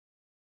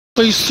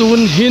Tôi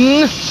sun hin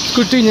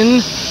scooty hin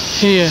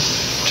hi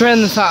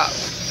trend sa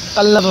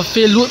kalava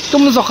fe lut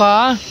tum zoka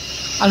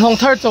an hong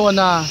thar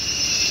chawana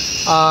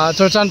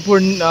churachandpur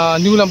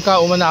new Lamka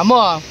umana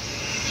mo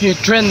hi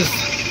trends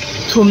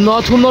thum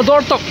no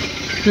dor tok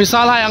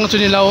misal hai ang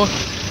chuni lo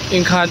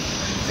ingkhat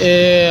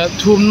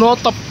thum no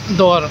top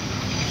dor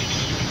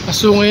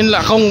asungin la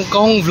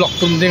kong vlog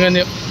tum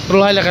dingani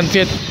rolai la kan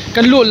fet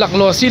kan lut lak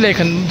lo si le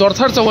kan dor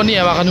thar chawani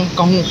awa kan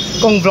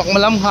kong vlog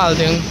malam hal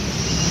ding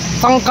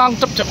tăng căng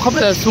chập chập khắp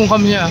là xung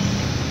quanh nha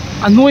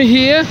anh nuôi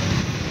hía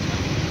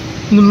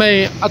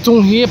mày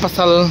chung hía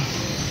pasal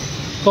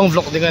con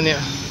vlog đi cái này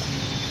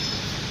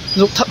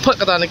lúc thắt phật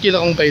cái ta này kia là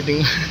ông bảy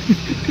tiếng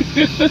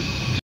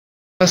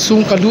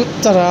xung cả lút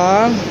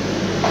ra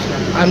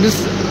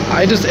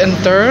I just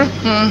enter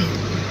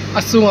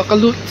xung cả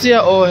lút chia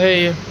oh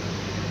hey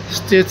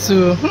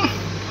statue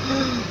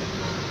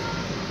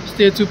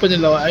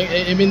bên lâu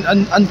I mean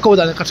anh câu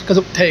đã cái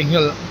dục thèn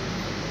rồi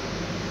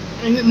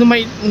no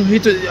may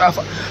hito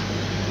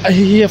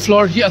hi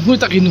floor hi an hui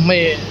takin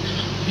may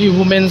hi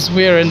women's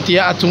wear and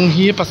tia atung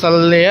hi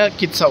pasal le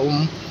kit sa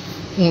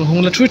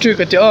hung la thui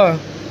ka tia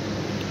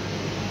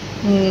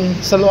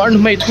salwar no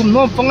may thum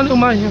no pangal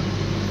ma hi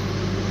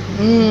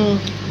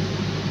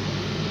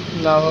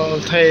now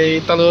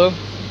thai talo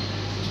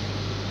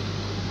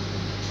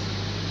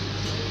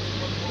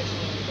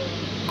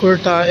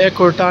kurta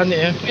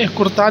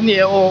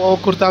ni o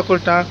kurta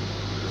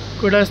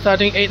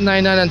starting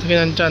 899 and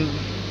 399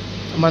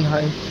 man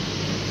hai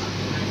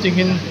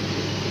tingin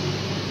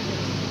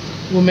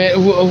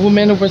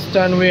women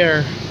western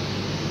wear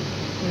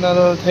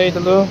nal thei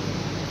talo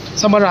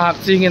samara hak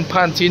chingin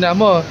phan china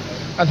mo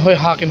an hoi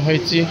hakin hoi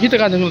chi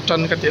hitaga nung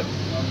tran ka tia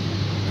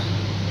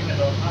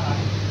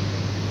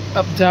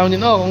up down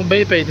in ong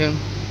bay pay thing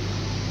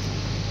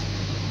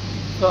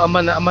so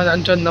aman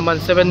an chan naman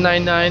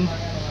 799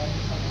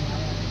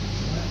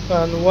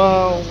 and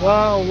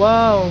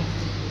wow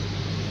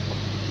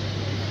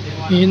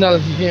hinal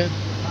here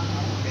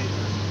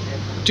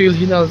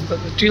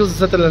Till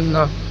zatalan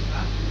na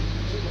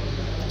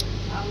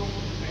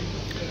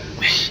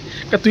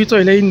katui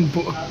toy lain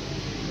bu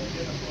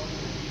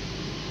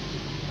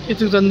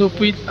itu dan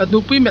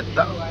nupui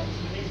meta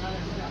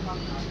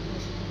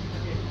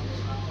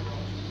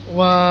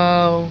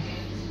wow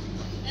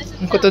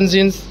cotton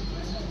jeans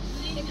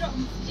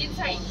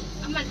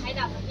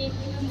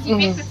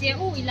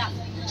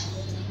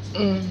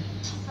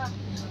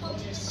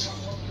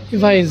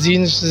vai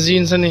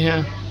jeans ani ha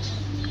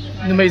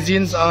ni mai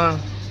jeans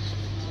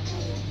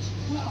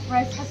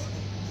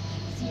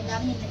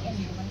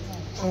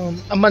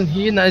aman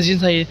hi na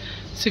jeans hai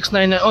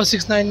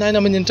 699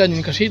 aman in chan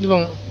ka shit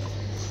bang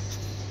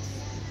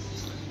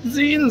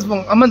jeans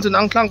bang aman chun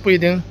ang tlang pui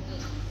ding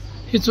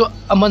hi chu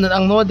aman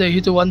ang no de hi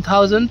chu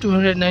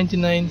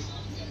 1299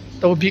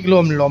 to big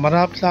lom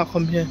marap thla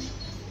khom he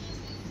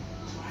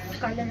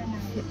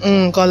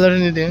color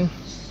ni ding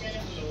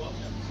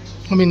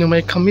amin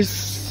mai khamis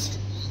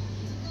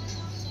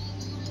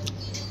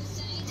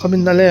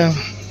khamin na le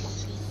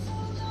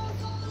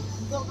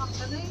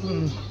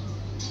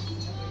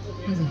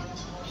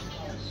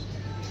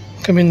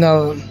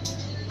criminal.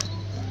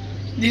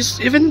 These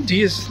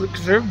look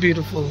very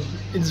beautiful.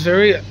 It's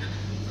very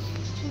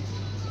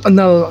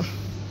anal.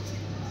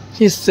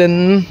 He's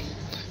in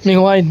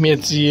mingwain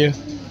mietzi.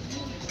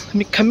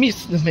 Mi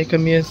kamis na may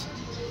kamis.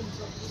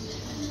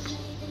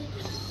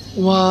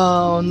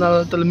 Wow,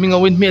 nal tal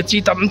mingawin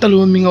mietzi tam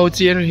talu mingaw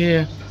tier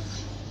here.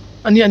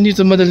 Ani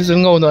tu madali sa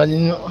ngaw na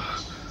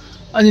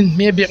anin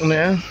may biak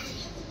na.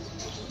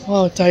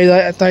 Wow,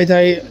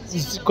 tie-dye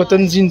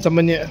cotton jeans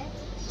naman niya.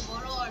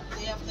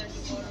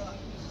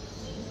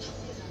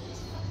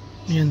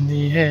 Yan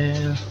di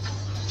hell.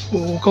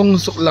 Kung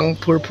suk lang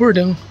pur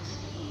ding.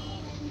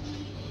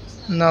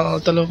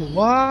 Nal talo.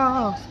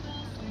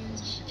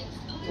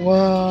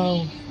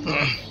 Wow.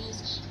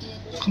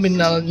 Kami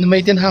nal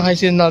may din hangay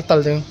si nal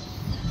tal ding.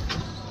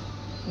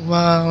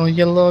 Wow,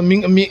 yellow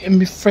mi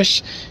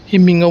fresh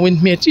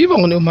himingawin mi chi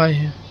bang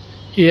umay.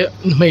 Here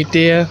may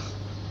te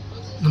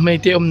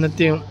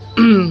natin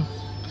 2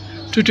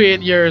 to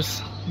 8 years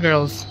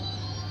girls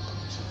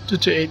 2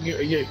 to 8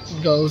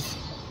 girls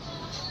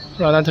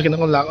rana takin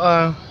akong lak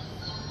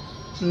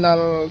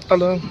nal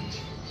talo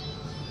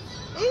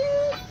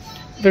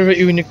very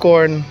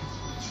unicorn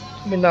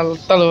minal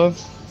talo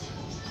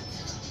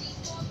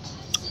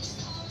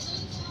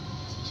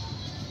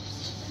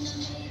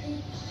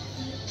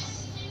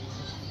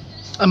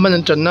aman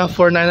ang chan na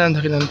 499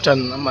 takin ang chan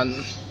aman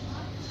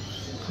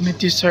may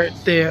t-shirt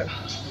there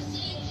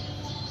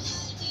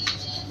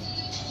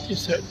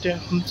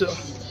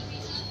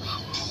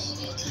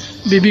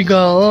baby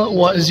girl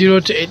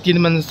 0 to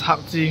 18 months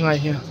hak ji ngai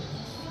here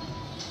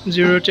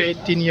 0 to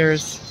 18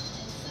 years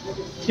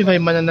hibai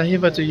manana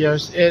hiba 2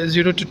 years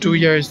 0 to 2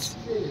 years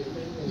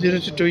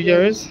 0 to 2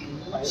 years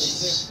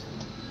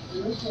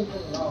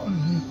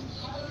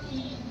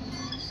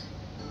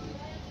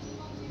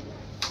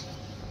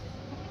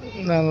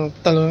nal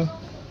talo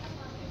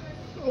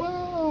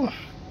wow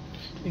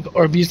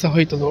orbis sa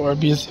hoy talo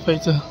orbis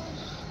hibai to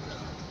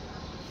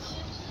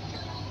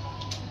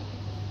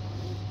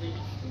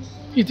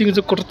Eating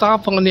the kurta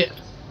pang ni.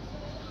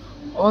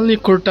 Only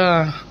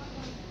kurta.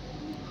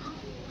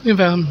 Ni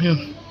faham ya.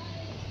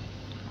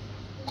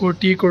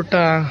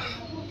 Kurta.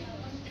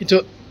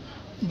 Itu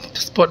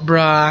sport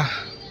bra.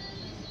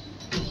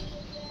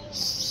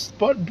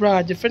 Sport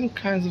bra, different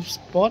kinds of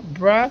sport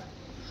bra.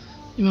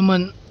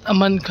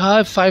 Aman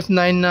ka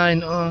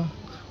 599 ang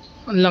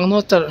lang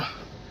no tar.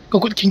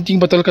 Kakut king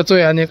batal ka to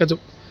ya ni ka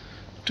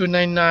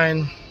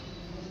 299.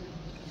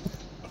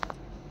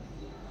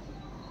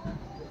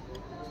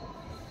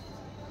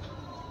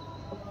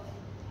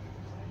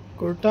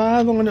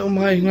 Kurta bang na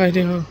umay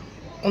din ha.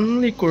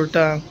 Only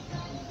kurta.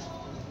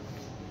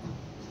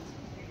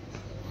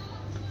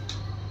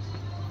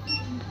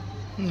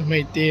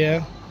 May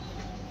tia.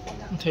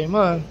 Thấy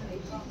mà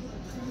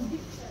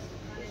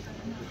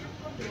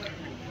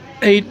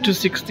 8 to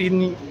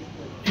 16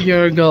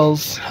 year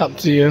girls học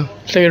gì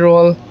play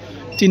role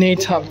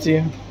teenage học gì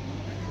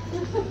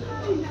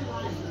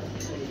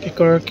cái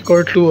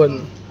cor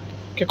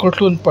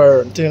luôn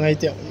per thì ngay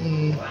tiệm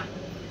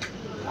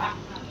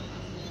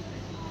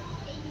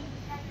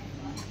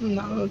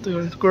nào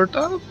từ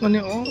kurta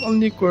mình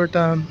only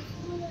kurta.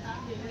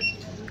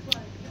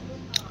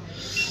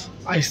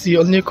 I see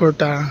only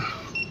kurta.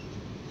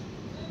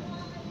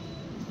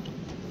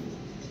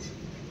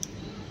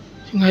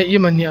 Ngay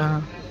im anh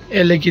ya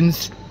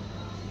leggings.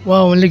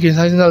 Wow, leggings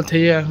hay nal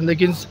thấy à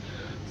leggings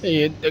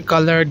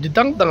color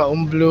dang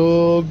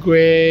blue,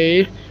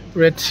 gray,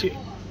 red,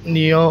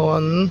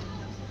 neon,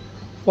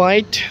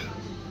 white,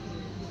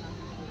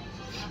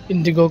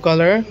 indigo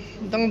color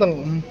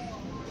dang.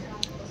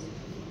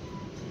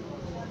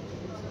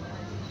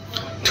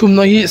 Thum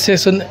no hi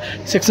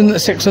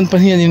section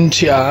pan hian in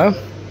chia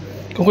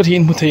ko ko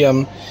thin mu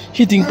thayam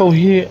hitting pau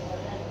hi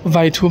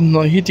vai thum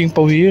no hitting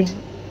pau hi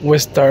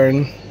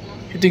western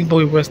hitting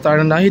pau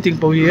western na hitting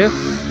pau hi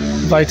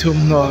vai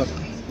thum no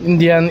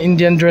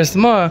Indian dress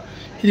ma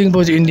hitting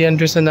pau Indian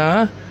dress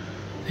na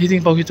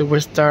hitting pau hi to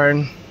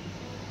western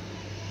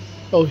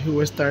pau hi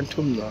western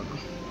thum no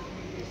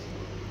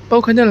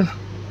pau khanal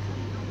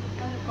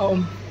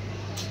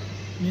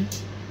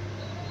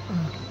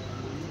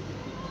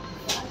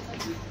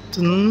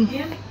chun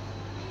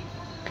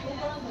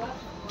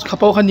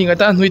kapau khaning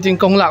ata nuiting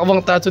kong lak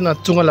wang ta chun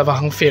chung ala wa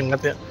hang feng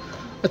ate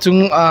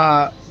chung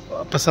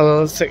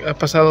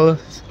pasal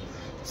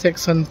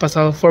section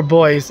pasal for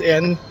boys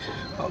and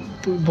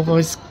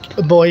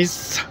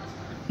boys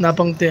na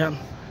pang te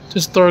to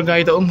store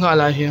guide nga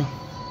la hi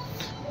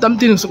tam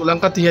tin suk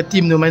lang ka ti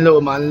team no mai lo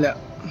man la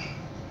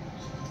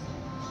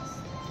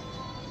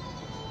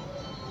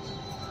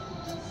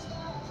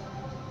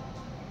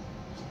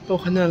to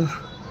khanal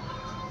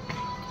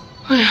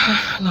ai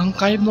lang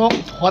kai nok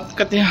phot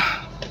ka te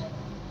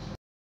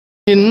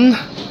in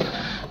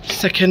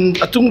second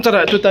atung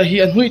tara tu ta hi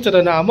an hui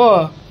tara na ma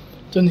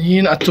chun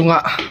hin achunga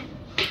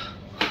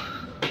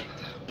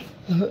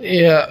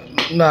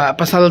na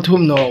pasal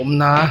thum no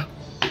na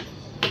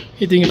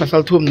hiting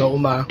pasal thum no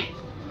ma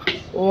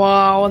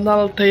wow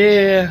nal the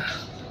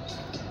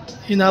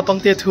hina pang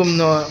te thum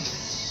no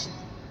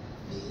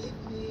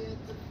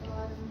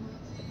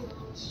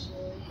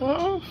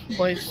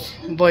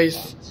boys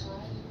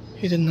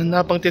hidin na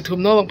pang te thum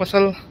no bang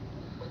pasal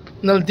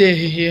nal de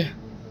hi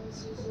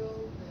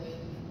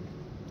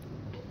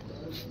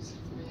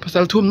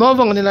pasal thum no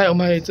bang ni lai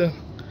omai chu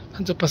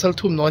han chu pasal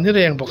thum no ni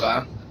reng boka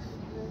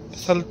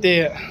pasal te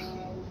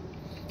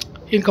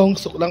in kong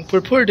suk lang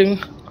pur ding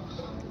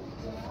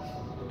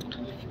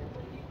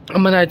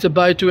amanai to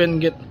buy two and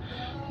get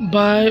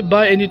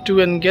buy any two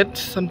and get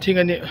something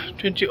ani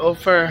 20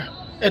 offer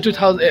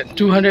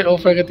 200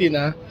 offer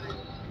katina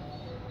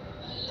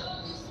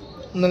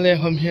nale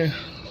hom here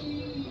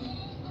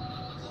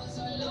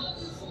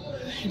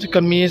the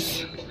kameez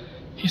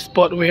his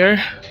sport wear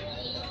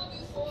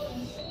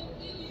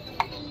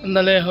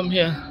nale hom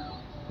here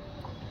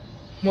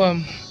mom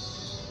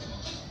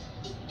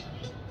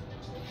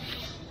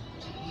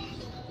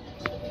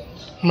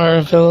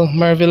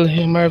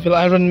Marvel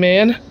Iron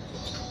Man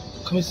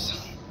comes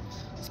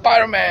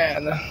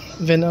Spider-Man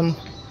Venom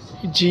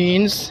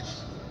jeans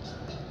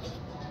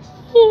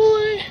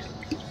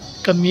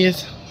kameez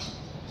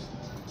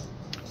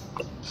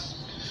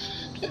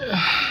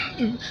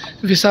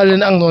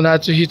visalin ang nona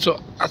chu hi chu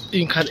at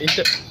in khan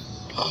inte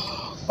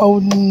oh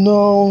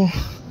no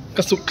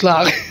kasuk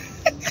klak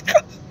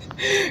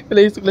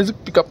let's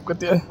pick up ka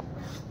ti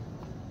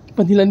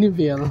panila ni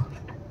vel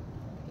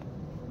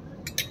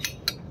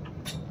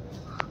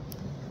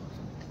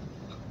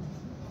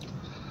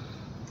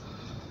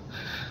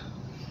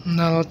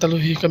na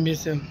taluhi kami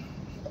sen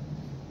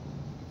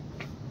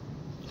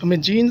kami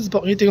jeans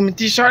bak hito kami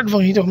t-shirt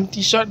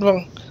bang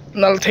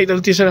nal thai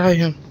tal t-shirt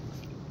hai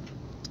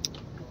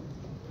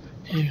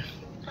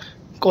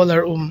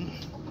color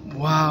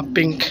wow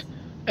pink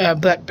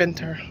Black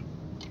Panther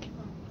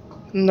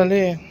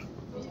nale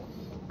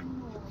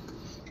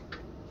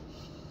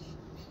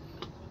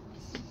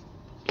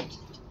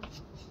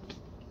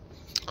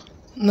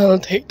nal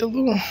thai tal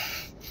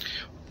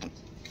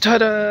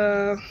tada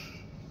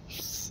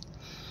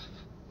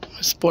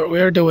sport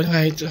wear the one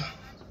height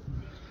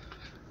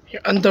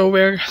Your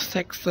underwear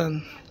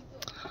section.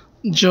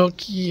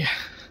 Jockey.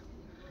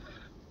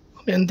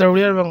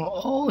 Underwear bang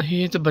oh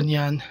here's a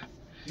banyan.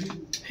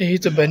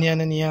 Here's a banyan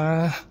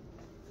niya.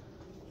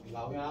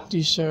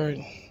 T-shirt.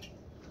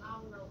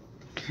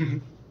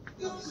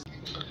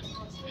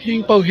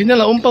 Hình bầu hình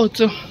là ôm bầu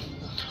chứ.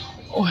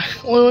 Ôi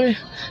ôi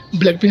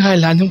Blackpink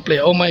Highland yung play.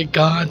 Oh my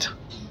god.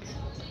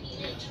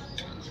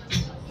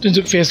 Trên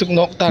sự Facebook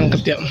nóc tăng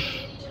cái tiệm.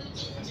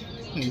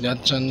 Đã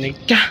cho này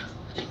cả.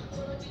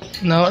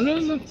 Nó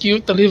cute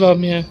tali vào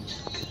mẹ.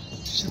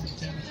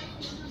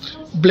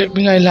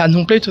 Blackpink Highland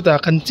yung play cho ta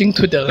kan ching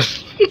thu đỡ.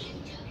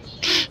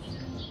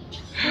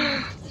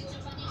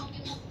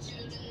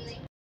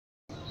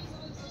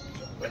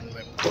 When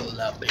we pull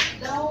up it,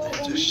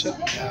 to shut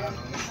down.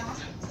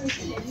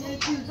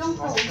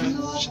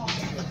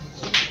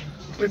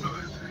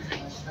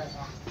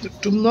 Được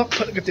trúng nóc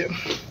thật cái tiệm.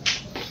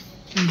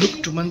 Lúc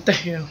trúng ăn tay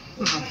hiểu.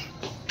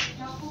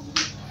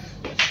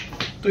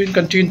 Tôi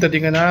cần chuyên tờ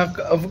tình là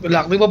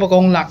lạc với bố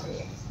con lạc.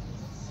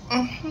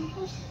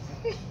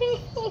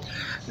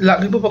 Lạc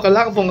với bố con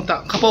lạc vòng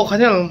tặng khắp bố khá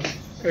nhau.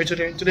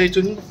 Today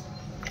chúng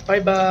bye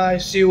bye.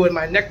 See you in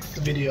my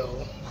next video.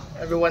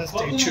 Everyone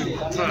stay tuned.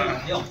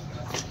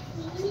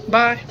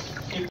 Bye.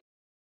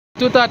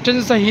 Tôi ta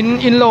trên sa hin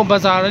in low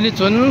bazaar ni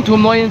chun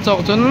thum noi in chok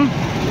chun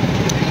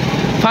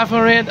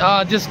 500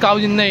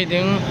 discount in này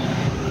tiếng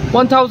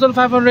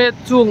 1,500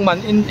 chuông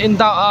man in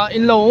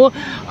low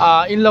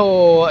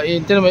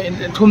in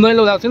thum noi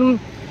low lạc chun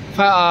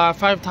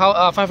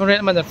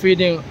 500 man free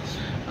ding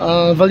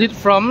valid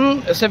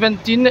from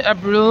 17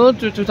 April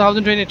to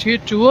 2023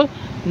 to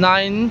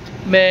 9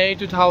 May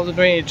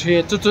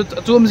 2023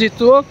 chum ji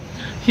tu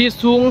hi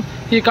sung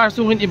hi kar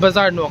sung in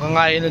bazaar no ka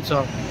ngai na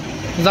chok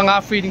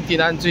zanga free ding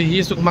tinan chu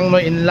hi suk mang no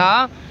in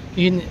la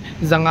in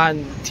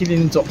zangan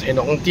thilin chok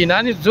thenong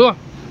tinan ni chu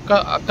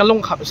ka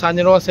long khap sa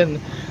ni ro sen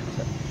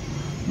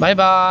bye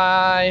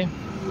bye.